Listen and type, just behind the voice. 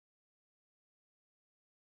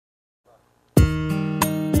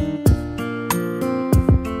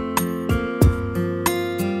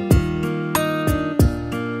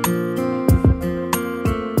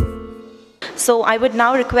So I would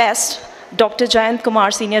now request Dr. Jayant Kumar,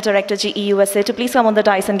 Senior Director, GE USA, to please come on the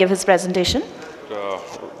dais and give his presentation.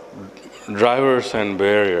 Drivers and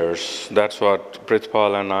barriers, that's what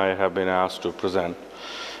Prithpal and I have been asked to present.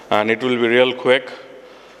 And it will be real quick,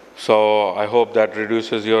 so I hope that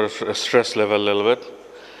reduces your stress level a little bit,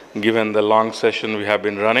 given the long session we have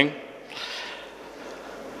been running.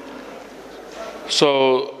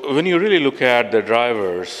 So when you really look at the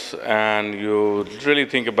drivers and you really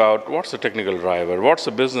think about what's the technical driver, what's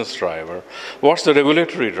the business driver, what's the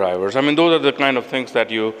regulatory drivers, I mean, those are the kind of things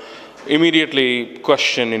that you immediately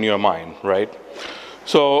question in your mind, right?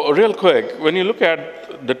 So real quick, when you look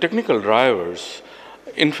at the technical drivers,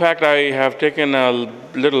 in fact, I have taken a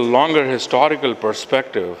little longer historical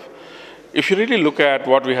perspective. If you really look at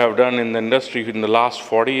what we have done in the industry in the last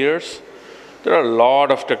 40 years, there are a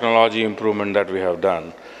lot of technology improvement that we have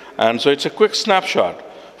done. And so it's a quick snapshot.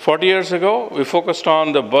 40 years ago, we focused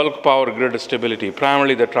on the bulk power grid stability,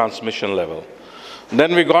 primarily the transmission level.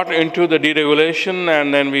 Then we got into the deregulation,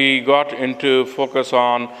 and then we got into focus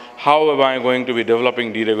on how am I going to be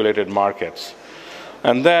developing deregulated markets.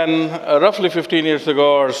 And then roughly 15 years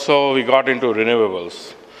ago or so, we got into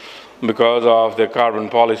renewables because of the carbon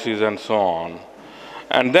policies and so on.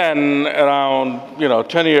 And then around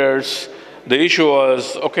 10 years, the issue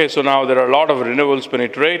was, okay, so now there are a lot of renewables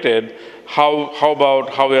penetrated. How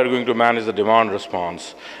about how we are going to manage the demand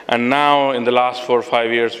response? And now, in the last 4 or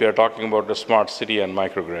 5 years, we are talking about the smart city and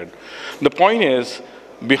microgrid. The point is,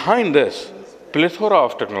 behind this plethora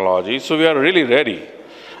of technology, so we are really ready.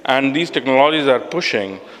 And these technologies are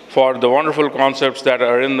pushing for the wonderful concepts that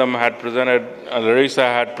Arindam had presented, Larissa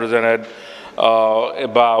had presented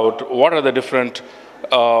about what are the different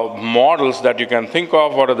models that you can think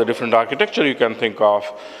of, what are the different architecture you can think of,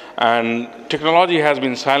 and technology has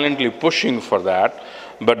been silently pushing for that,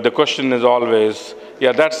 but the question is always,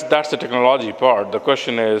 yeah, that's the technology part. The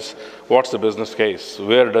question is, what's the business case?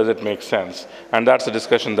 Where does it make sense? And that's the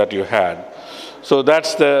discussion that you had. So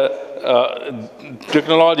that's the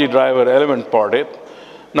technology driver element part.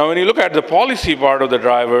 Now, when you look at the policy part of the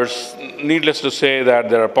drivers, needless to say that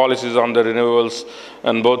there are policies on the renewables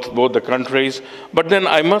in both the countries. But then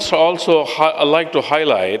I must also like to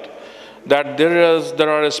highlight that there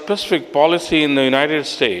are a specific policy in the United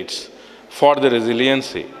States for the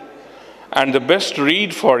resiliency. And the best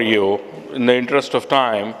read for you, in the interest of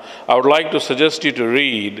time, I would like to suggest you to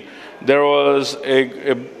read. There was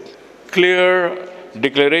a clear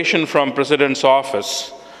declaration from President's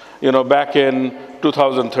office, back in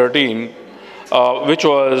 2013, which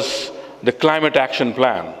was the Climate Action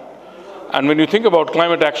Plan. And when you think about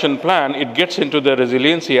Climate Action Plan, it gets into the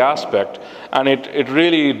resiliency aspect, and it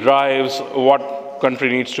really drives what country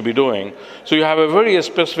needs to be doing. So you have a very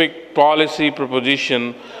specific policy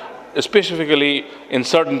proposition, specifically in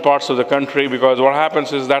certain parts of the country, because what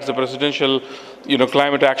happens is that's the presidential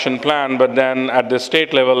Climate Action Plan, but then at the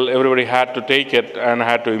state level, everybody had to take it and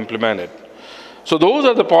had to implement it. So those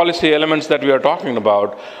are the policy elements that we are talking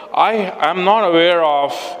about. I am not aware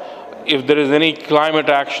of if there is any climate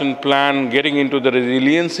action plan getting into the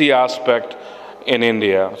resiliency aspect in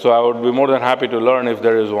India. So I would be more than happy to learn if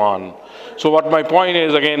there is one. So what my point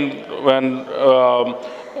is, again, when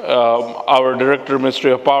our Director,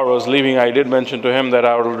 Ministry of Power, was leaving, I did mention to him that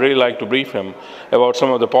I would really like to brief him about some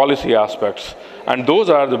of the policy aspects. And those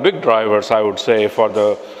are the big drivers, I would say,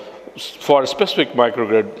 for specific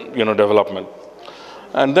microgrid development.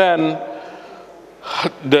 And then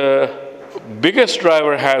the biggest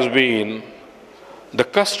driver has been the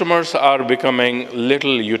customers are becoming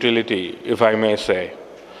little utility, if I may say.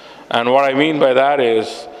 And what I mean by that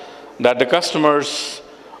is that the customers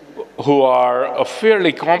who are a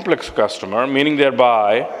fairly complex customer, meaning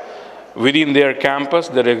thereby within their campus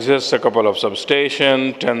there exists a couple of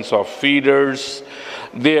substations, tens of feeders.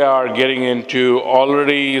 They are getting into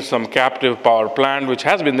already some captive power plant, which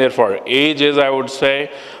has been there for ages, I would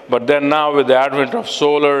say. But then now with the advent of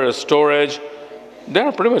solar storage, they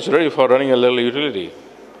are pretty much ready for running a little utility.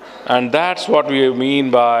 And that's what we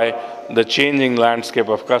mean by the changing landscape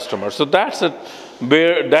of customers. So that's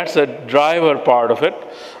a driver part of it.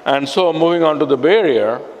 And so moving on to the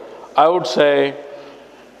barrier, I would say,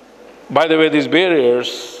 by the way, these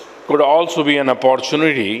barriers could also be an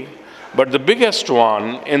opportunity. But the biggest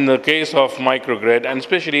one in the case of microgrid, and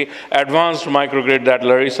especially advanced microgrid that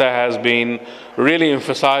Larissa has been really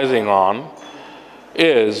emphasizing on,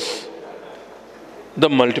 is the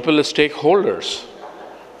multiple stakeholders.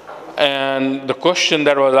 And the question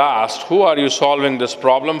that was asked, who are you solving this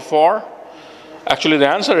problem for? Actually, the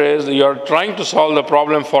answer is you're trying to solve the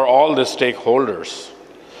problem for all the stakeholders.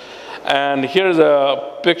 And here's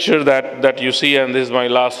a picture that you see, and this is my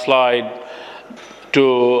last slide.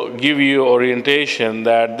 to give you orientation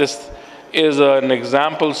that this is an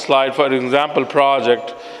example slide for an example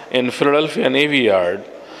project in Philadelphia Navy Yard,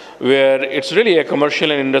 where it's really a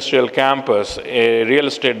commercial and industrial campus, a real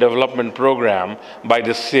estate development program by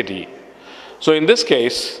the city. So in this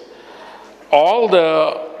case, all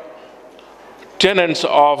the tenants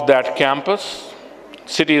of that campus,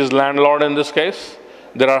 city is landlord in this case,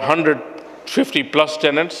 there are 150 plus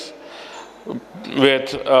tenants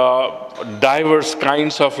with diverse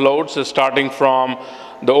kinds of loads, starting from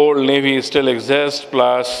the old Navy still exists,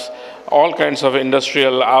 plus all kinds of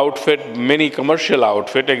industrial outfit, many commercial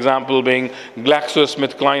outfit, example being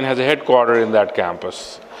GlaxoSmithKline has a headquarters in that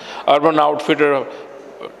campus. Urban Outfitter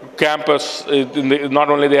campus, not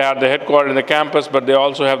only they have the headquarters in the campus, but they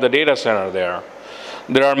also have the data center there.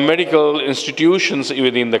 There are medical institutions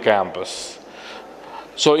within the campus.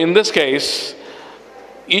 So in this case,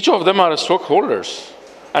 each of them are stockholders.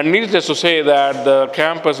 And needless to say that the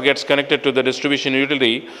campus gets connected to the distribution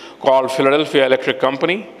utility called Philadelphia Electric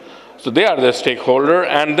Company. So they are the stakeholder.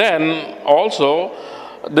 And then also,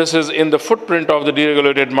 this is in the footprint of the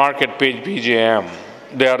deregulated market page, PJM.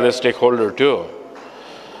 They are the stakeholder too.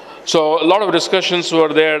 So a lot of discussions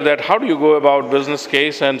were there that how do you go about business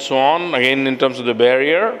case and so on, again in terms of the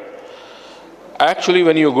barrier. Actually,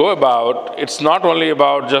 when you go about, it's not only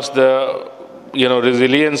about just the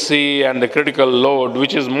resiliency and the critical load,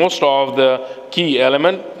 which is most of the key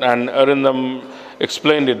element, and Arindam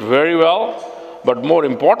explained it very well. But more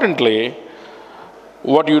importantly,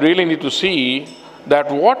 what you really need to see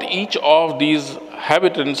that what each of these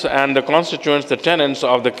habitants and the constituents, the tenants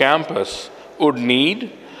of the campus would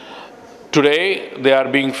need. Today, they are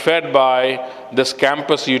being fed by this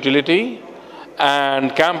campus utility,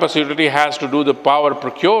 and campus utility has to do the power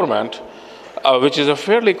procurement, which is a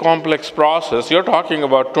fairly complex process. You're talking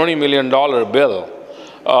about $20 million bill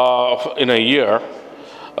in a year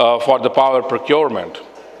for the power procurement.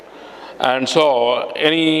 And so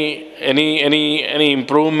any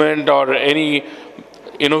improvement or any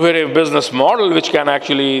innovative business model which can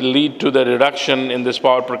actually lead to the reduction in this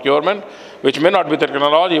power procurement, which may not be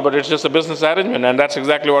technology, but it's just a business arrangement, and that's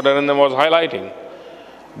exactly what Arindam was highlighting.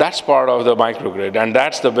 That's part of the microgrid, and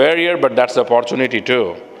that's the barrier, but that's the opportunity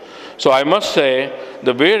too. So I must say,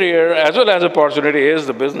 the barrier as well as opportunity is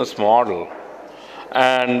the business model.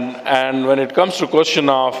 And when it comes to question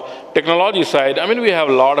of technology side, I mean, we have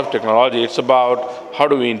a lot of technology. It's about how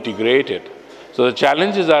do we integrate it. So the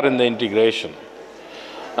challenges are in the integration.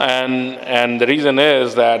 And the reason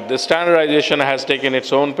is that the standardization has taken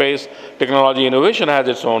its own pace, technology innovation has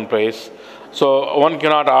its own pace. So one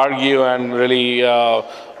cannot argue and really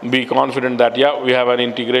be confident that, yeah, we have an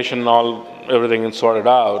integration, everything is sorted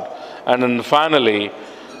out. And then finally,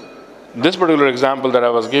 this particular example that I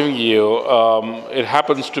was giving you, it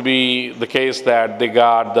happens to be the case that they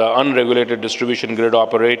got the unregulated distribution grid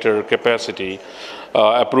operator capacity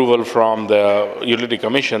approval from the Utility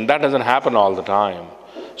Commission. That doesn't happen all the time.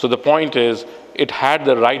 So the point is, it had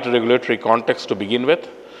the right regulatory context to begin with,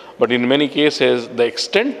 but in many cases, the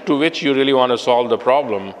extent to which you really want to solve the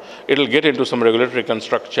problem, it'll get into some regulatory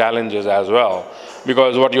construct challenges as well.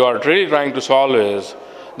 Because what you are really trying to solve is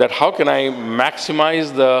that how can I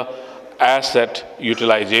maximize the asset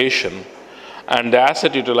utilization, and the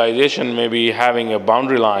asset utilization may be having a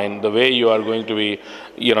boundary line, the way you are going to be,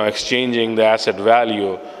 exchanging the asset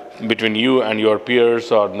value between you and your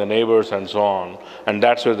peers or the neighbors and so on, and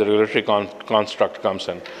that's where the regulatory construct comes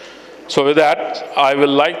in. So with that, I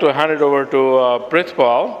will like to hand it over to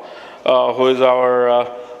Prithpal, who is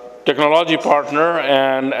our technology partner,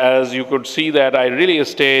 and as you could see that I really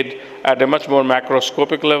stayed at a much more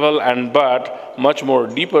macroscopic level but much more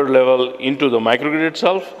deeper level into the microgrid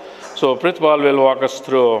itself. So Prithpal will walk us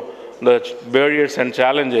through the barriers and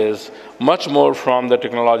challenges much more from the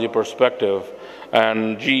technology perspective,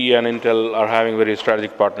 and GE and Intel are having very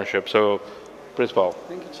strategic partnership. So Prithpal.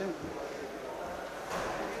 Thank you, Jim.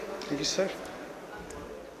 Thank you, sir.